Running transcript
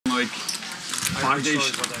like 5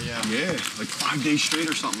 days. Yeah, like 5 days straight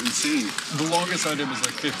or something insane. The longest I did was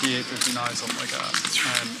like 58, 59, something like that.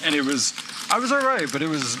 And it was, I was all right, but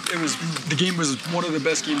the game was one of the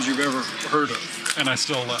best games you've ever heard of, and I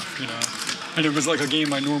still left, you know. And it was like a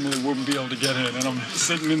game I normally wouldn't be able to get in, and I'm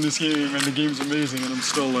sitting in this game, and the game's amazing, and I'm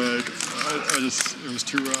still like, it was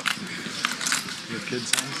too rough. You have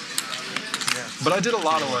kids on? Yeah. But I did a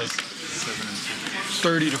lot of like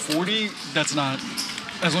 30 to 40. That's not,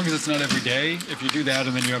 as long as it's not every day. If you do that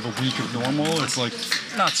and then you have a week of normal, it's like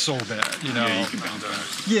not so bad, you know. Yeah, you can bounce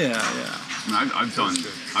back. Yeah. I mean, I've done a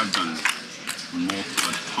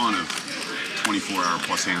ton of 24-hour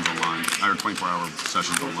plus hands online, or 24-hour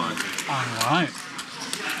sessions online. Online.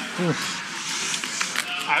 Oof.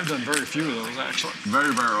 I've done very few of those actually.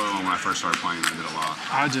 Very, very early on when I first started playing, I did a lot.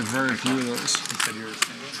 I did very few of those. You said you were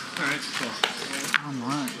single. All right, cool.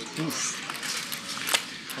 Online. Oof.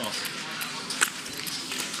 Oh.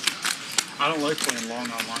 I don't like playing long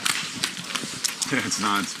online. Yeah, it's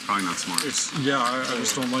probably not smart. I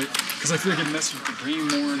just don't like, because I feel like it messes with the brain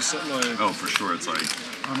more and stuff like. Oh, for sure. It's like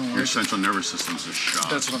your central nervous system's just shot.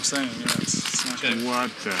 That's what I'm saying. Yeah, it's not good.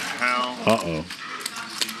 What the hell? Uh-oh.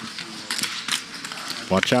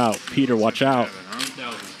 Watch out. Peter, watch out.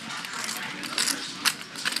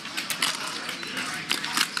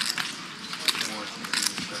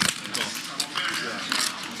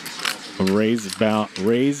 Raise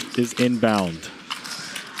is inbound.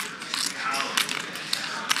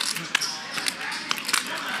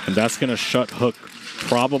 And that's going to shut Hook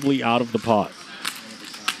probably out of the pot.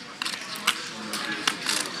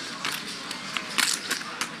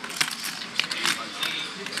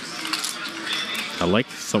 I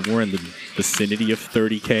like somewhere in the vicinity of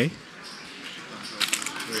 30K.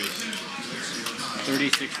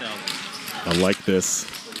 36,000. I like this.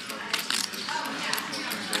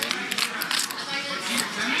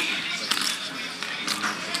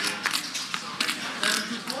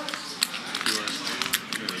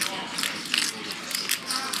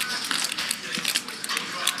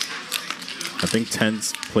 I think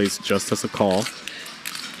 10's placed just as a call,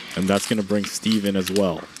 and that's going to bring Steve in as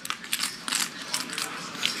well.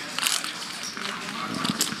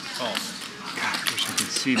 Oh, God, I wish I could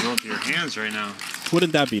see both your hands right now.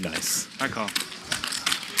 Wouldn't that be nice? I call. All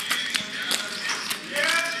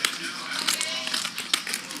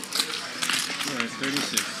right,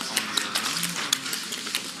 36.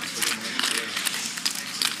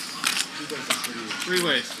 Three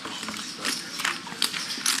ways.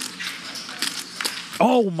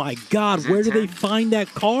 Oh my God, where did they find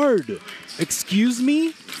that card? Excuse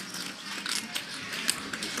me?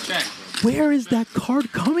 Check. Where is that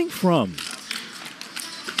card coming from?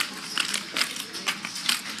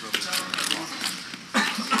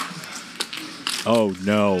 Oh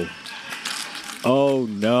no. Oh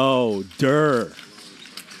no, Durr.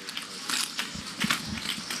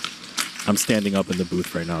 I'm standing up in the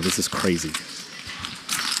booth right now. This is crazy.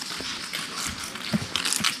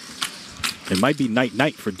 It might be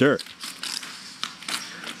night-night for Durr.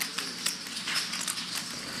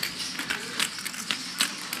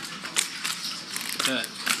 Set.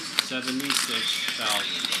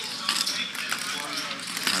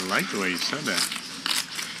 76,000. I like the way you said that.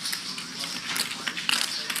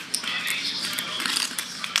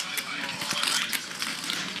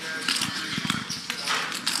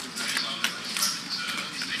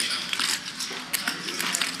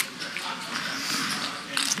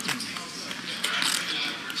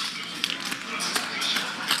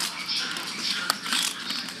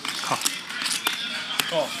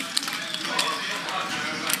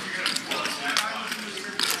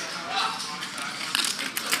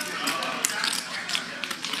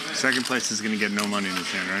 Second place is going to get no money in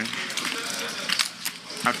this hand, right?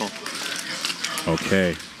 I call.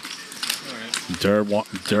 Okay. Durr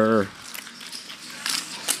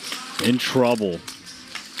in trouble.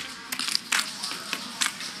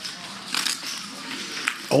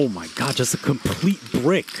 Oh my God, just a complete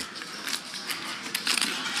brick.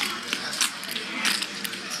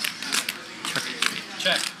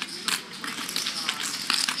 Check.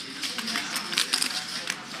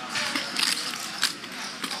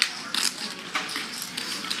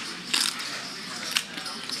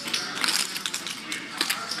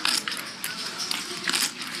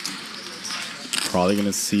 Probably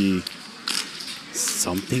gonna see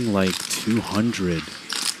something like 200.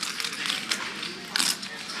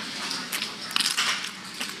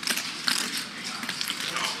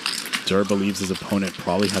 Durr believes his opponent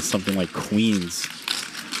probably has something like queens.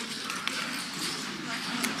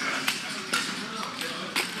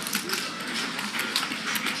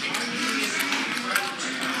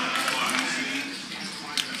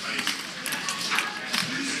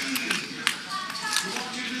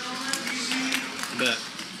 bet.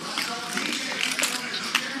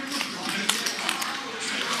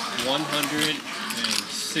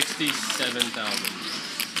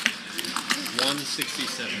 167,000.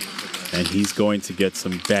 167 is the bet. And he's going to get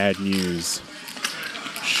some bad news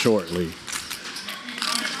shortly.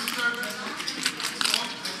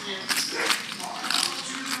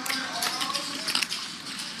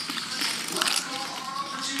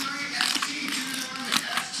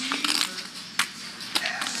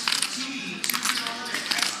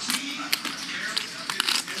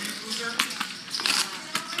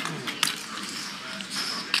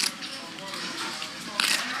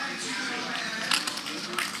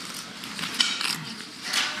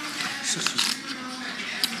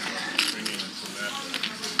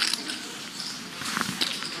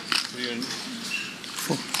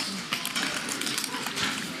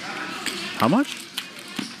 How much?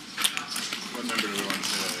 What number do we want to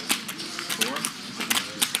say? 4?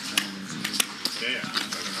 Yeah, I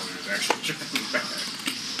don't know. He was actually checking back.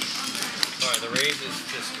 Alright, the raise is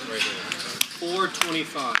just right there.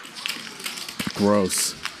 425.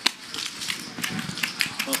 Gross.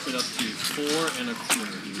 Bump it up to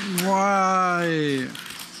 4.25. Why?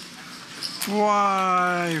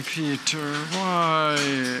 Why, Peter? Why?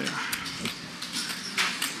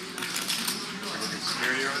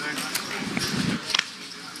 Security over there?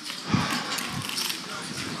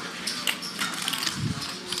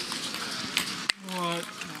 What?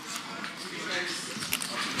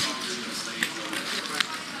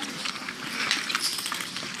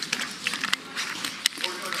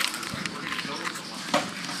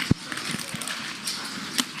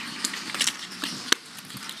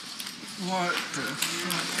 What the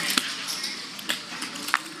fuck?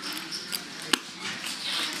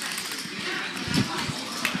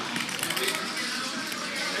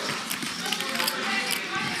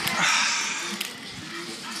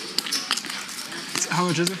 How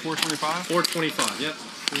much is it? 425? 425, yep.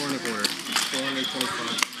 4.25.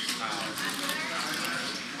 425.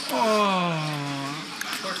 Oh.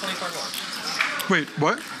 425 large. Wait,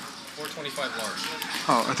 what? 425 large.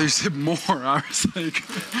 Oh, I thought you said more. I was like,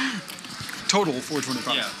 total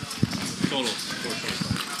 425. Yeah. Total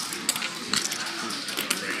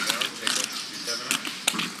 425. Break it down. Take the 7 out.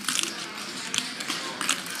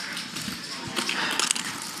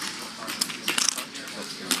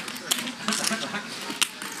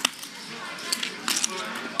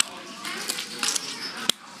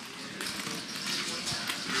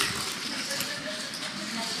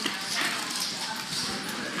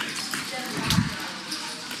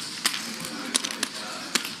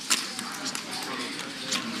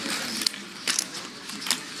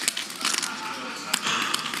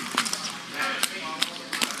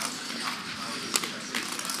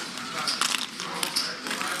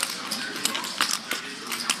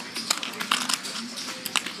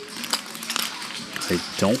 I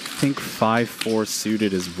don't think 5-4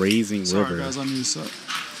 suited is raising Sorry, river. guys, I need to set.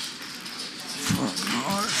 Fuck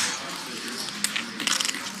off.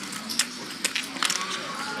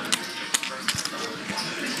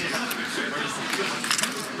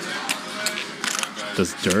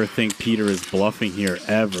 Does Durr think Peter is bluffing here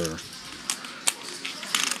ever?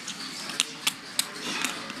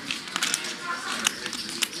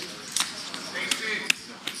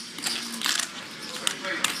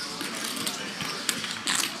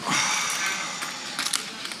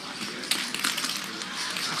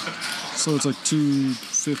 So it's like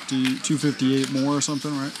 250, 258 more or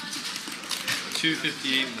something, right?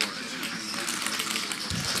 258 more.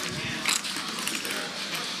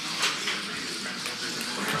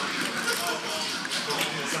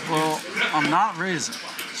 Well, I'm not raising,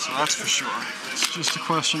 so that's for sure. It's just a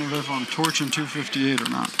question of if I'm torching 258 or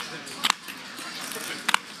not.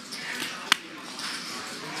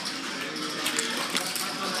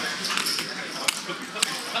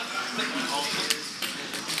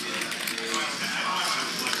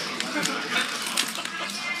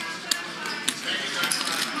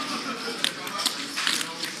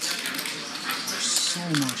 There's so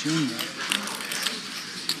much in there.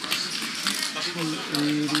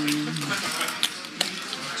 280.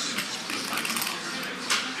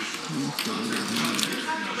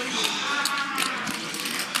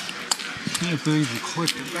 Can't believe you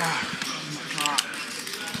clicked it back. Oh my god.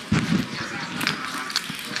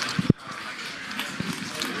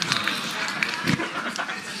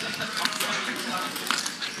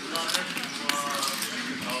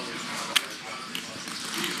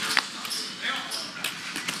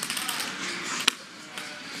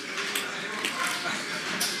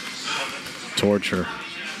 Torture.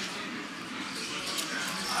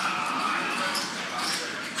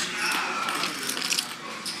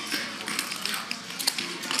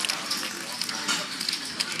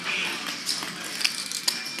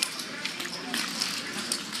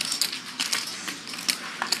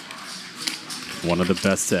 One of the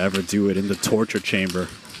best to ever do it in the torture chamber.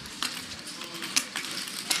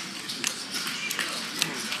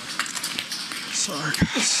 Sorry,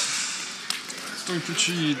 guys.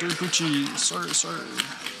 Doikuchi. Sorry.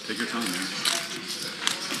 Take your time, man.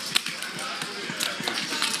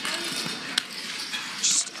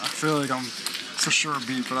 I feel like I'm for sure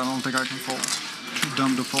beat, but I don't think I can fold. Too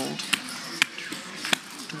dumb to fold.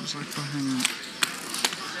 There's like fucking...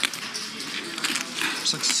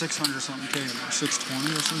 It's like 600 something K, like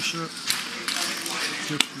 620 or some shit.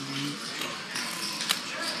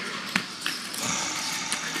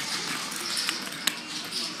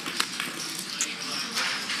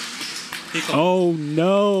 Oh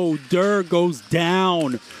no, Durr goes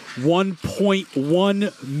down.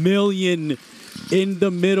 1.1 million in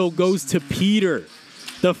the middle goes to Peter.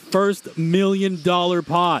 The first $1 million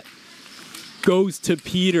pot goes to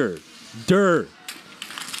Peter. Durr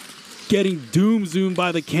getting doom zoomed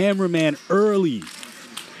by the cameraman early.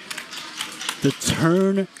 The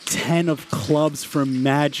turn 10 of clubs for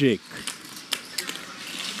Magic.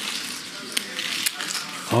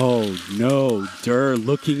 Oh no, Durr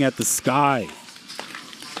looking at the sky.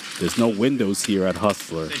 There's no windows here at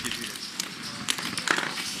Hustler.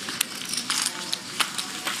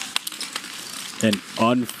 An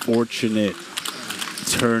unfortunate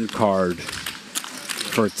turn card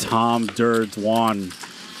for Tom Durr Dwan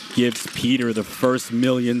gives Peter the first $1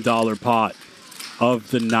 million pot of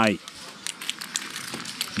the night.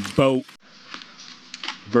 Boat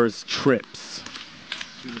versus Trips.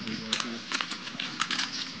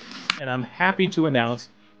 And I'm happy to announce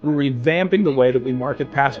we're revamping the way that we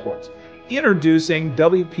market passports. Introducing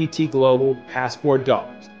WPT Global Passport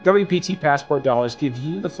Dollars. WPT Passport Dollars give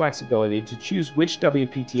you the flexibility to choose which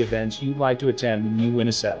WPT events you'd like to attend when you win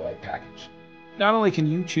a satellite package. Not only can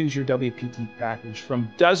you choose your WPT package from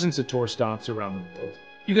dozens of tour stops around the world,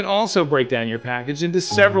 you can also break down your package into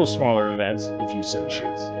several smaller events if you so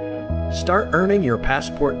choose. Start earning your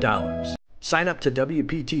passport dollars. Sign up to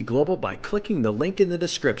WPT Global by clicking the link in the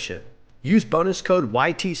description. Use bonus code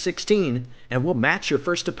YT16 and we'll match your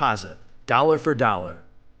first deposit, dollar for dollar.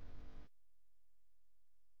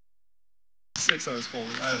 6 I was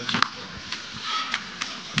folding.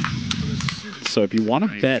 So if you want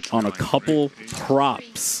to bet on a couple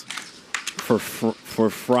props for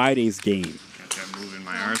Friday's game, Got that move in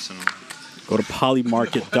my arsenal. go to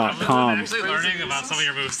polymarket.com. I'm actually learning about some of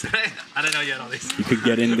your moves today. I didn't know you had all these. You could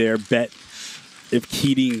get in there, bet if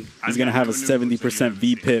Keating is going to have a 70%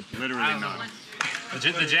 VPIP. Literally none.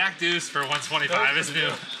 The Jack Deuce for 125 is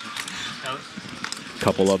new.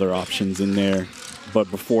 Couple other options in there.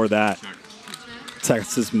 But before that,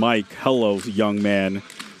 Texas Mike, hello, young man,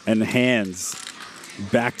 and Hands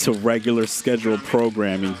back to regular scheduled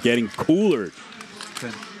programming, getting cooler.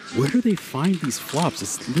 Where do they find these flops?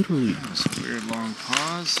 It's literally... It's a weird long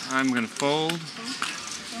pause. I'm going to fold.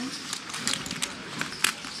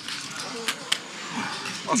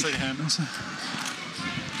 I'll say Hands.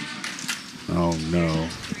 Oh, no.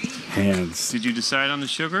 Hands. Did you decide on the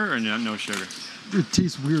sugar or no sugar? It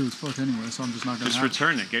tastes weird as fuck anyway, so I'm just not gonna Just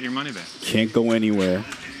return it. Get your money back. Can't go anywhere.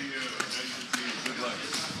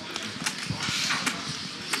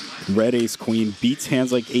 Red ace queen beats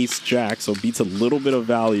hands like ace jack, so beats a little bit of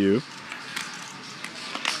value.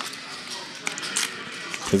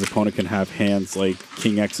 His opponent can have hands like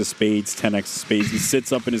king x of spades, 10x of spades. He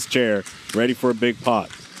sits up in his chair, ready for a big pot.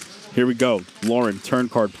 Here we go. Lauren, turn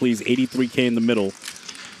card, please. 83K in the middle.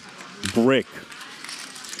 Brick.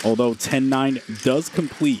 Although 10-9 does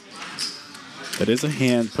complete. That is a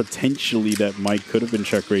hand potentially that Mike could have been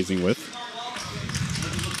check raising with.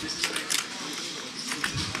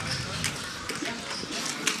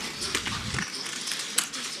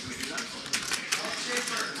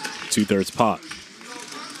 Two-thirds pot.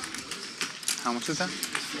 How much is that?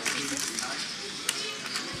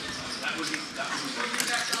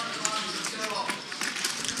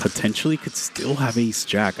 Potentially could still have ace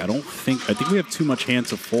jack. I think we have too much hand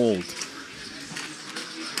to fold.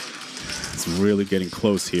 It's really getting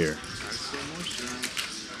close here.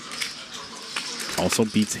 Also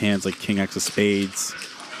beats hands like king x of spades,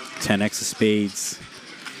 10x of spades.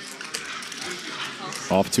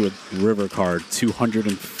 Off to a river card,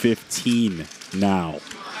 215 now.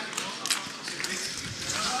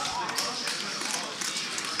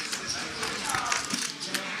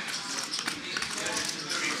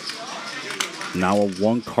 Now a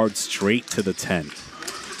one card straight to the 10.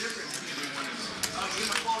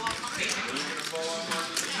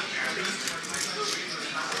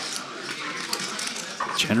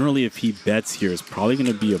 Generally, if he bets here, it's probably going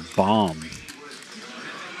to be a bomb.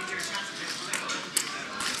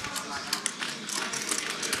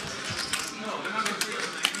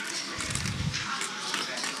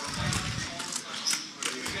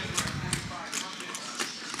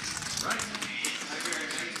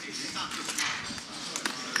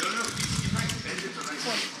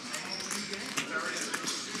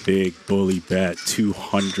 Big bully bet,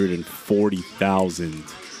 240,000.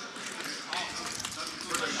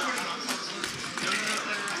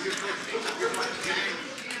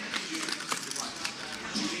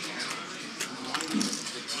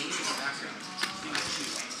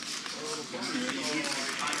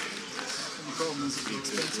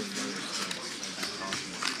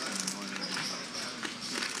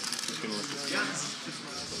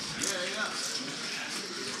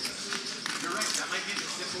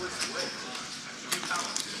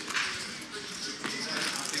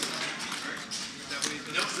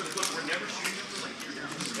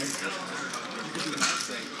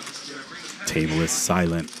 Table is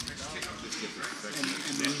silent.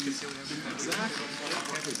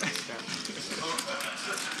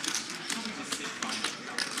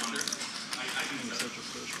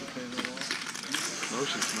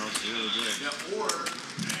 Lotion smells really good.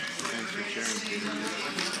 Thanks for sharing.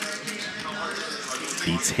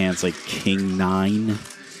 Beats hands like king 9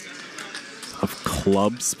 of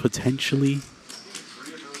clubs, potentially.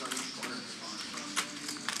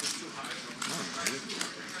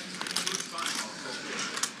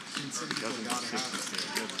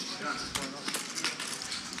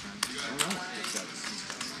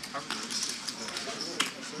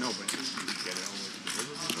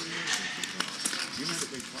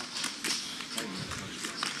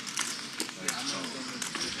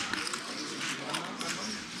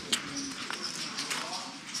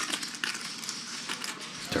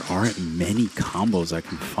 There aren't many combos I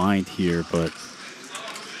can find here, but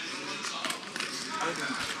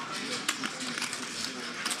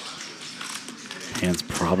Hand's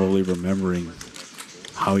probably remembering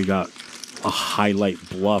how he got a highlight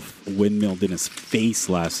bluff windmilled in his face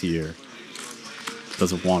last year.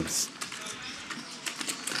 Doesn't want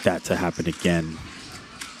that to happen again.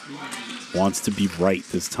 Wants to be right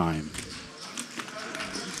this time.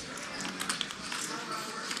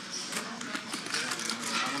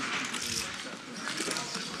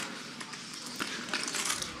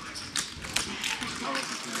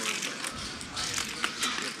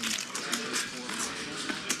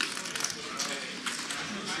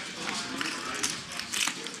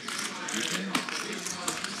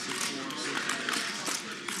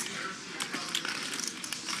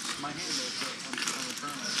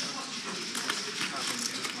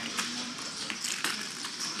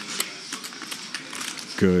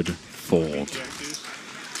 Good fold.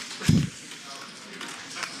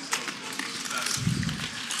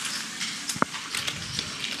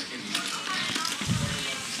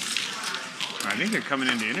 I think they're coming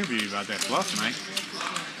in to interview you about that bluff, Mike.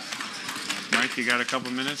 Mike, you got a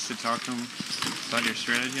couple minutes to talk to them about your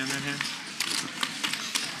strategy on that hand?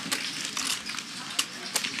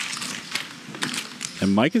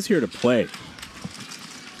 And Mike is here to play.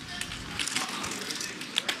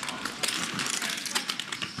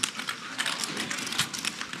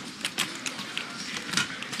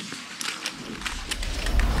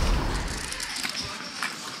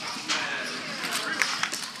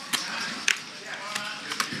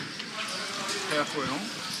 Halfway home.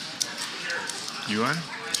 You are?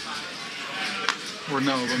 Or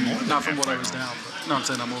no, but not from what I was down. But, no, I'm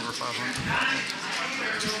saying I'm over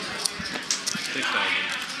 500.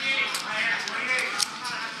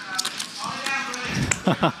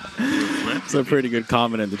 It's a pretty good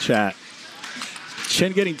comment in the chat.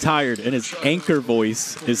 Chen getting tired and his anchor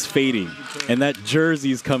voice is fading, and that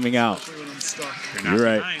jersey's coming out. You're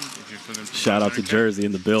right. Shout out to Jersey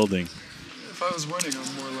in the building. If I was winning,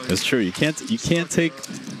 I'm more like. That's true. You can't take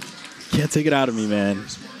it out of me, man.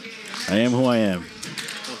 I am who I am.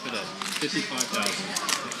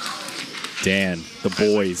 55,000. Dan, the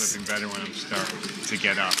boys. I'm flipping better when I'm starting to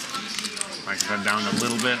get up. Like if I'm down a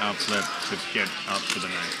little bit, I'll flip to get up for the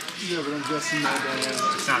night. Yeah, but I'm guessing that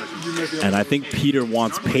It's not you might be able And I to- think Peter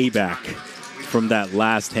wants payback from that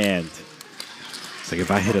last hand. It's like,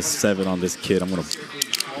 if I hit a 7 on this kid, I'm going to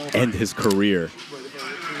end his career.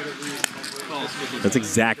 That's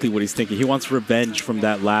exactly what he's thinking. He wants revenge from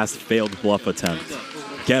that last failed bluff attempt.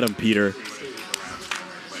 Get him, Peter.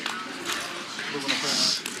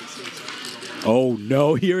 Oh,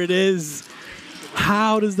 no, here it is.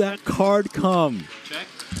 How does that card come? Check.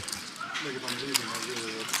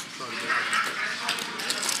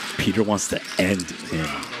 Peter wants to end him.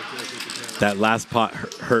 That last pot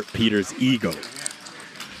hurt Peter's ego.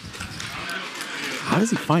 How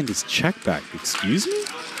does he find his check back? Excuse me? I'm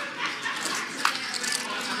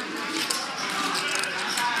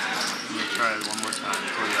going to try it one more time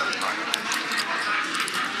before the other pocket.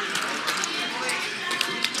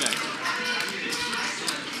 Check.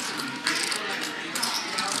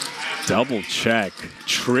 Double check.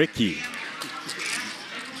 Tricky.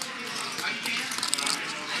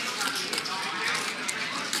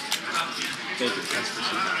 Thank you.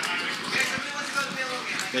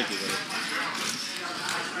 Thank you, buddy.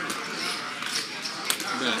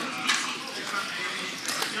 Bet.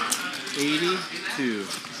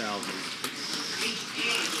 82,000.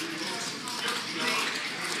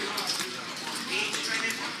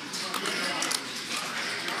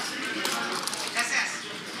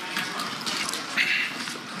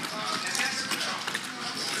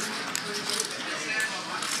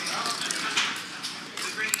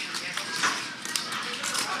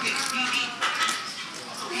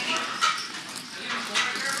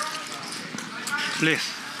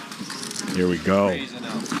 Please. Here we go. Raising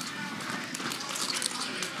out.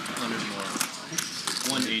 100 more.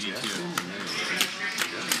 182.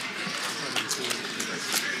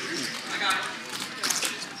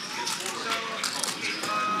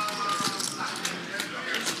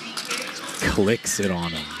 Clicks it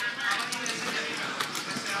on him.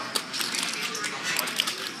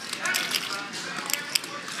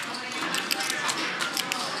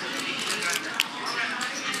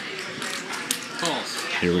 False.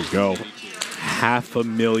 Here we go.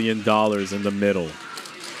 $500,000 in the middle.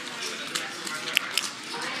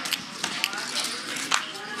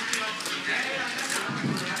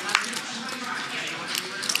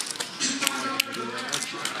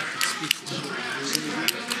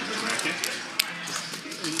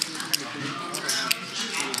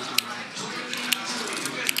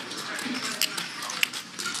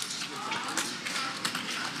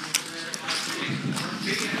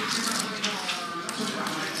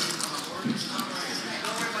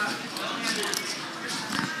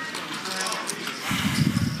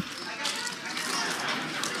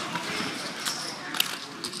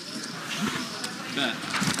 Bet.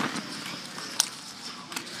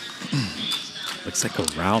 Looks like a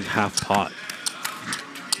round half pot.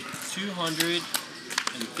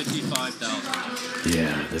 255,000.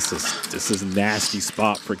 Yeah, this is nasty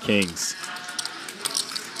spot for Kings.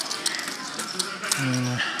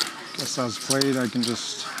 Guess as played, I can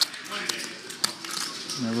just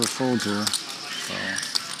never fold here. So.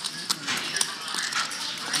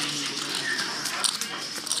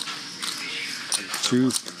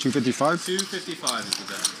 $255? 255 is the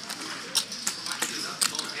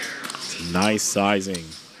bet. Nice sizing.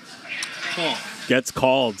 Call. Gets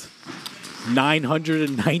called.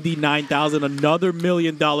 $999,000, another $1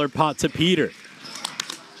 million pot to Peter.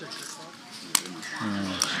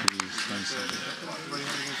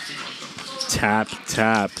 Tap,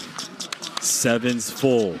 tap. Sevens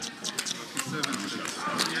full.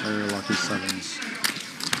 Very lucky sevens.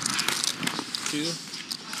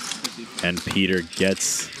 255. And Peter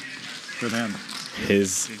gets Good hand.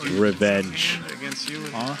 his revenge. Against you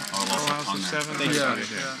with Oh, I lost full a house ton of there. sevens. Thank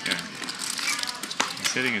you. Yeah.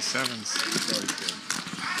 He's hitting his sevens.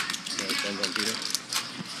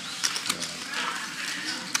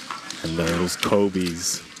 And those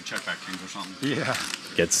Kobe's Check back Kings or something. Yeah.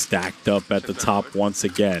 get stacked up at the top once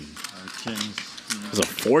again. Kings. There's a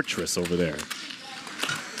fortress over there.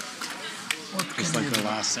 Just like the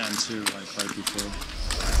last hand too, like right before.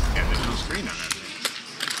 Yeah, there's no screen on that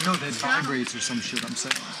thing. No, that vibrates or some shit, I'm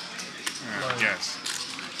saying. Yes.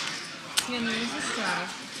 Can you use the straw?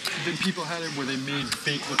 Then people had it where they made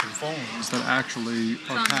fake looking phones that actually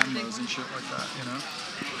are Found cameras something. and shit like that, you know?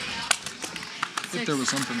 If there was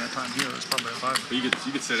something that time here, it was probably a vibrate. But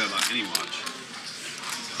you could say that about any watch.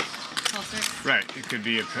 Call 6. Right. It could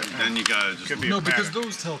be a. Then you gotta just. Could be No, a because pattern.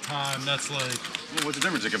 those tell time, that's like... Well, what's the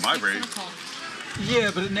difference? It can vibrate. Call.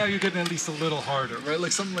 Yeah, but now you're getting at least a little harder, right?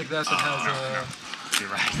 Like something like that that has a...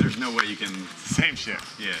 You're right. There's no way you can. Same shit.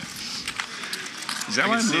 Yeah. Is that I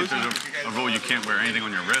why can I'm see if losing? there's a rule you can't wear anything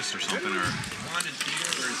on your wrist or something, or. Wanted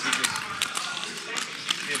Peter, or is he just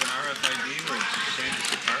give an RFID where it changes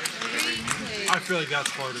the cards, whatever you need? I feel like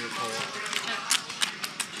that's part of the call.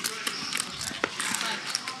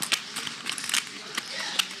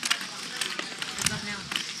 It's up now.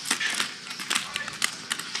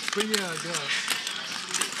 But yeah, I guess.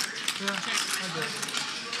 Yeah, I guess.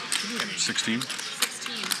 16.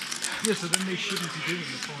 16. Yeah, so then they shouldn't be doing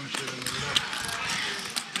the phone shit and whatever.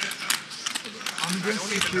 I'm against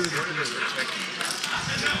security. Checking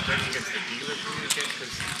against the dealer communicate because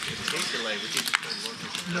it's tape delay, which is working.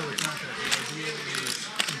 No, it's not that. The idea is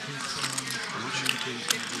in case someone is communicating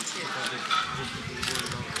because they worried about their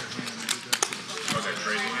hand and do that. Oh, they're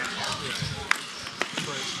trading it?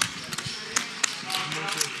 But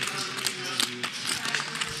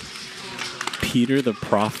Peter the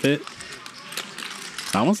Prophet.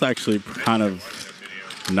 That one's actually kind of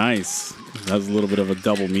nice. That has a little bit of a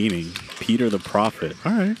double meaning. Peter the Prophet.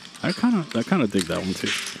 All right, I kind of dig that one too.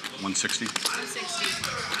 160. 160.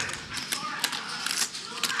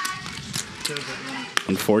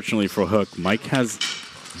 Unfortunately for Hook, Mike has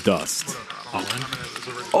dust.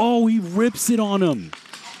 Oh, he rips it on him.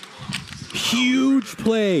 Huge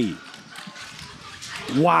play.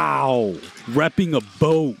 Wow. Repping a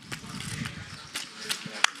boat.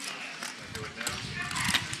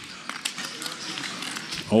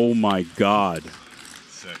 Oh my God.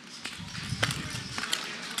 Sick.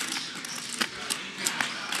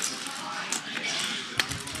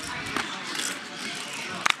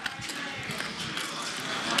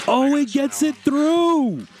 Oh, he gets it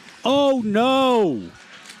through. Oh no.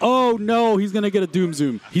 Oh no, he's gonna get a doom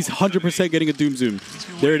zoom. He's 100% getting a doom zoom.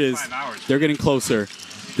 There it is. They're getting closer.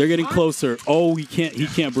 They're getting closer. Oh, he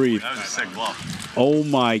can't breathe. That was a sick bluff. Oh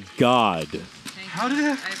my God. How did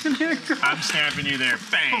it happen? I'm snapping you there.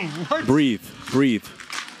 Bang. What? Breathe, breathe,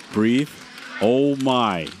 breathe. Oh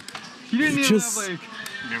my. You didn't even Just- have like.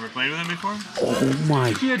 You never played with him before? Oh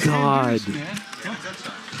my He had God. It's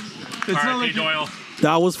not R.I.P. like Doyle.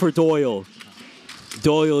 That was for Doyle.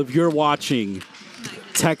 Doyle, if you're watching,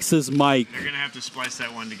 Texas Mike. You're gonna have to splice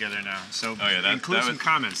that one together now. So Oh, yeah, that- include that some was-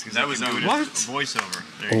 comments because that I was can do it What? as voiceover.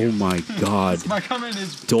 There you Oh my God. my comment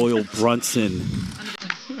is. Doyle Brunson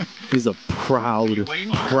is a proud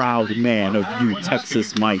man of you,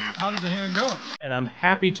 Texas Mike. How did the hand go? And I'm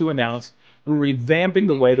happy to announce we're revamping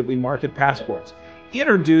the way that we market passports.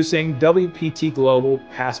 Introducing WPT Global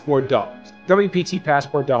Passport Dollars. WPT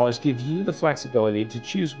Passport Dollars give you the flexibility to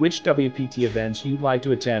choose which WPT events you'd like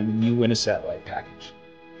to attend when you win a satellite package.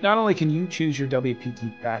 Not only can you choose your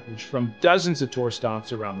WPT package from dozens of tour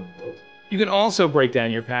stops around the world, you can also break down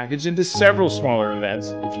your package into several smaller events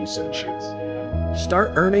if you so choose.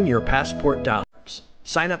 Start earning your passport dollars.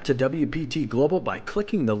 Sign up to WPT Global by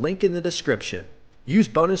clicking the link in the description. Use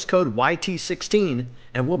bonus code YT16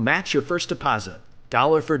 and we'll match your first deposit,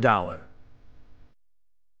 dollar for dollar.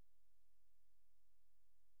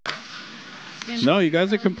 No, you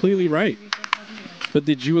guys are completely right. But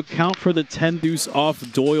did you account for the 10 deuce off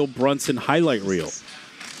Doyle Brunson highlight reel?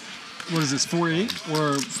 What is this, 4-8?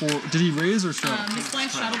 Or 4? Did he raise or straddle? His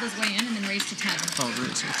blind straddled his way in and then raised to 10. Oh,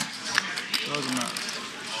 raise. Doesn't matter.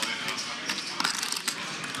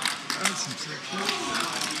 That's some sick shit.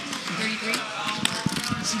 33.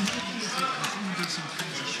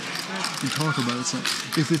 We talk about it. So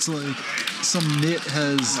if it's like some nit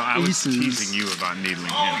has go. No, I was aces. teasing you about needling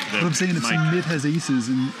him. But I'm saying if some nit has aces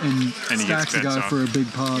and he stacks gets a guy bets for a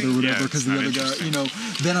big pot or whatever because it's the not other guy, interesting. you know,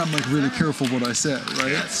 then I'm like really careful what I say,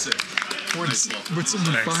 right? That's sick. When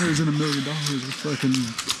someone fires in $1 million with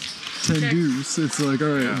fucking 10 deuce, it's like, all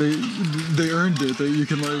right, they earned it. That you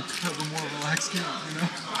can like have a more relaxed game, you know.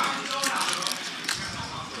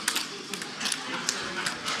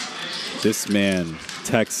 This man,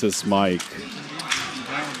 Texas Mike,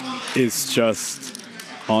 is just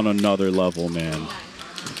on another level, man.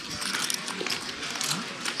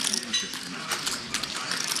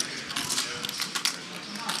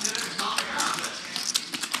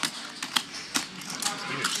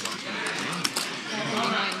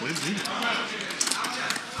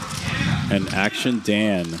 And Action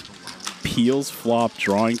Dan peels flop,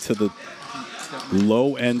 drawing to the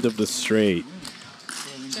low end of the straight.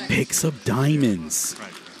 Picks up diamonds.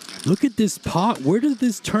 Look at this pot. Where did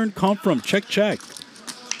this turn come from? Check, check.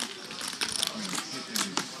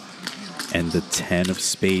 And the 10 of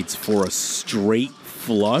spades for a straight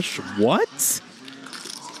flush. What?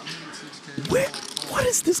 Where? What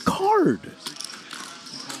is this card?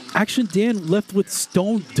 Action Dan left with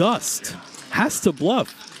stone dust. Has to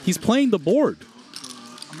bluff. He's playing the board.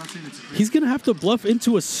 He's going to have to bluff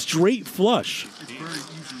into a straight flush.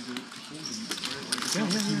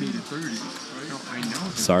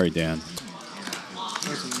 Sorry, Dan.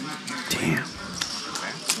 Damn.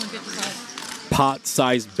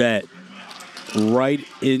 Pot-sized bet right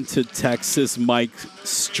into Texas Mike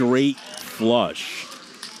straight flush.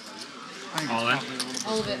 All in?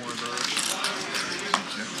 All of it.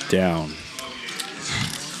 Down.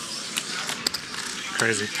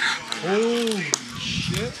 Crazy. Holy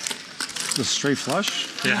shit. The straight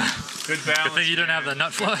flush? Yeah. Good balance. Good thing you didn't have the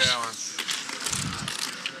nut flush.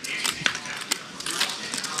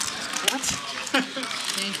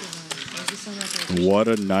 Thank you, man. Thank you so much. I appreciate What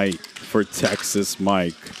a night for Texas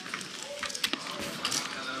Mike.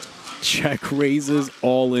 Check raises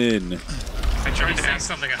all in. I tried to ask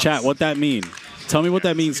something else. Chat, what that mean? Tell me what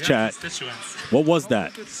that means, You have chat. constituents. What was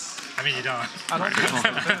that? I mean, you don't. I don't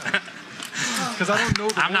know. Because I don't know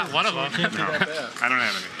the I'm not words, one of so it them. can't be that bad. I don't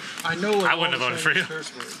have any. I know like, I wouldn't have all voted the for you.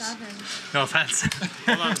 curse words. 7. No offense.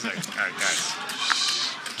 Hold on a second. All right,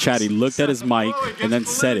 guys. Chat, he looked at his mic and then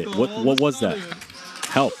said it. What was that?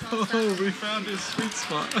 Help. Oh, we found his sweet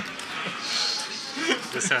spot.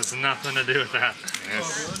 This has nothing to do with that.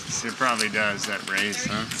 Yes, it probably does, that raise,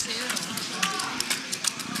 huh?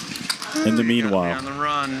 In the On meanwhile, the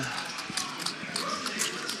run.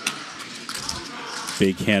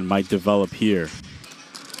 big hand might develop here.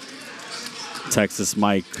 Texas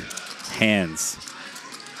Mike, hands.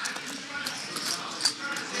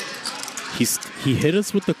 He hit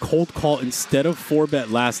us with the cold call instead of 4-bet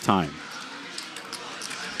last time.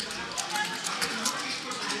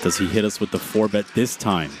 Does he hit us with the 4-bet this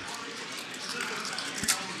time?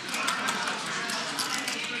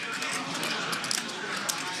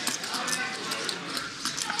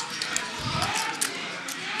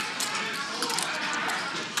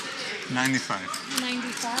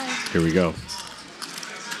 $95. Here we go.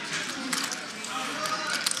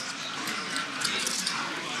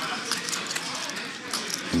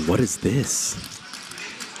 And what is this?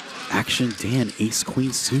 Action Dan, ace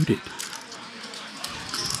queen suited.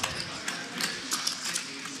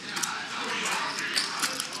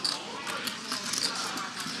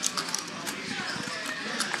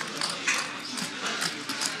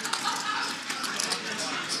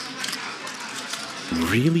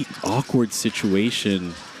 Really awkward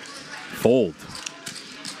situation. Fold.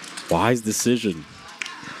 Wise decision.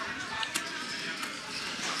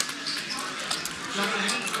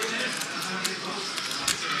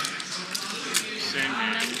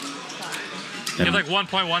 You have like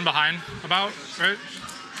 1.1 behind, about, right?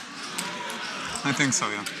 I think so,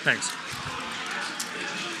 yeah. Thanks.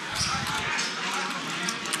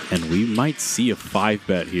 And we might see a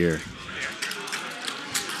 5-bet here.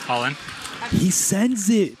 All in. He sends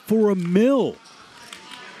it for a mill.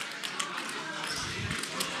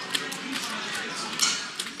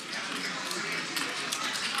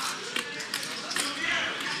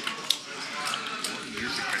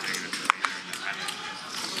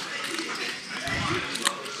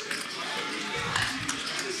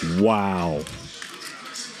 Wow.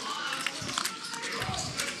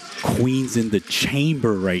 Queen's in the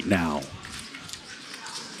chamber right now.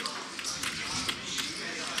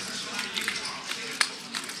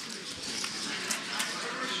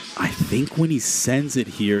 I think when he sends it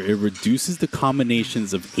here, it reduces the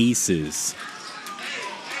combinations of aces.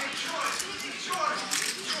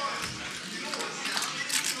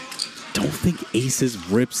 Don't think aces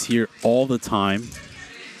rips here all the time.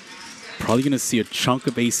 Probably going to see a chunk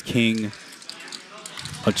of ace king,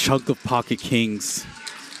 a chunk of pocket kings.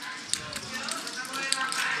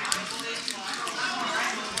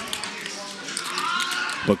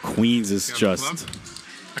 But queens is just...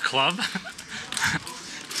 A club?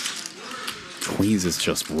 Queens is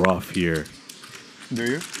just rough here. Do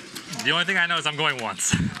you? The only thing I know is I'm going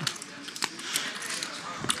once.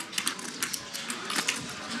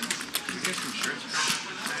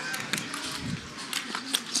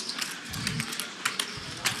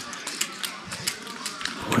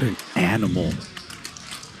 What an animal.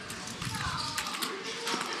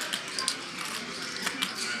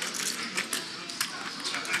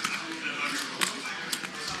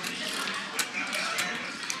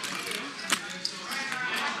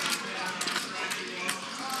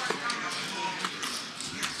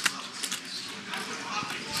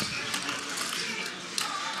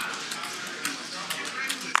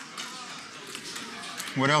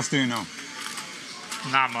 What else do you know?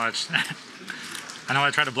 Not much. I know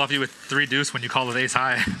I tried to bluff you with 3 deuce when you called with ace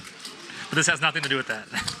high, but this has nothing to do with that.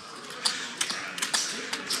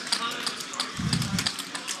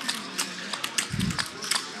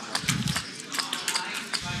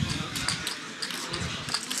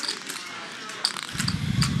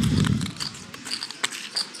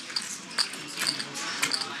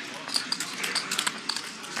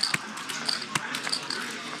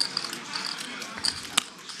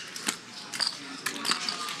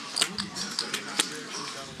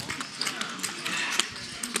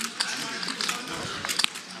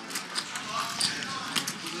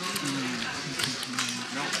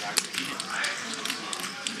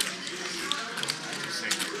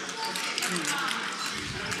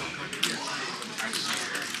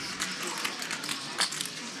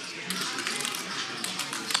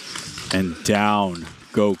 And down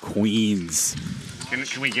go queens.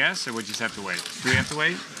 Can we guess, or we just have to wait? Do we have to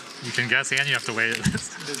wait? You can guess and you have to wait.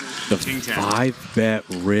 The 5-bet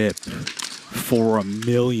rip for $1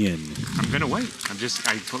 million. I'm gonna wait.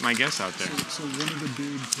 I put my guess out there. So one of the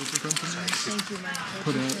big poker companies Thank you, Mike.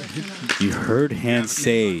 put out a hit. You heard Hans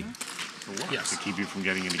say, For what? Yes. To keep you from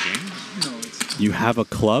getting in the game? No, it's you have a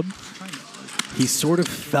club? He sort of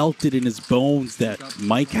felt it in his bones that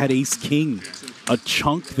Mike had ace king, a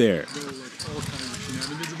chunk there. like all kinds of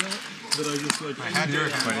shenanigans about. that I just like. I had your I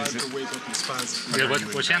to wake up and spaz. Yeah,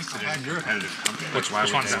 what chance? I had your competitive company. Which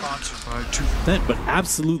one's that? Sponsored by two. But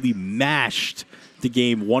absolutely mashed the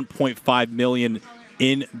game. 1.5 million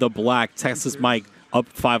in the black. Texas Mike up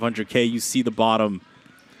 500K. You see the bottom.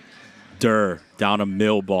 Down a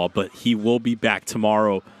mill ball, but he will be back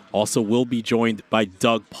tomorrow. Also will be joined by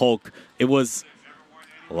Doug Polk. It was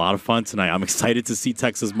a lot of fun tonight. I'm excited to see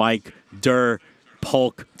Texas Mike,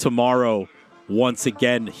 Polk tomorrow once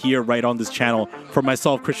again here right on this channel. For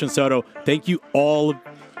myself, Christian Soto, thank you all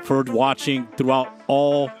for watching throughout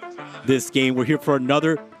all this game. We're here for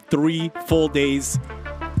another 3 full days.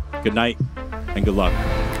 Good night and good luck.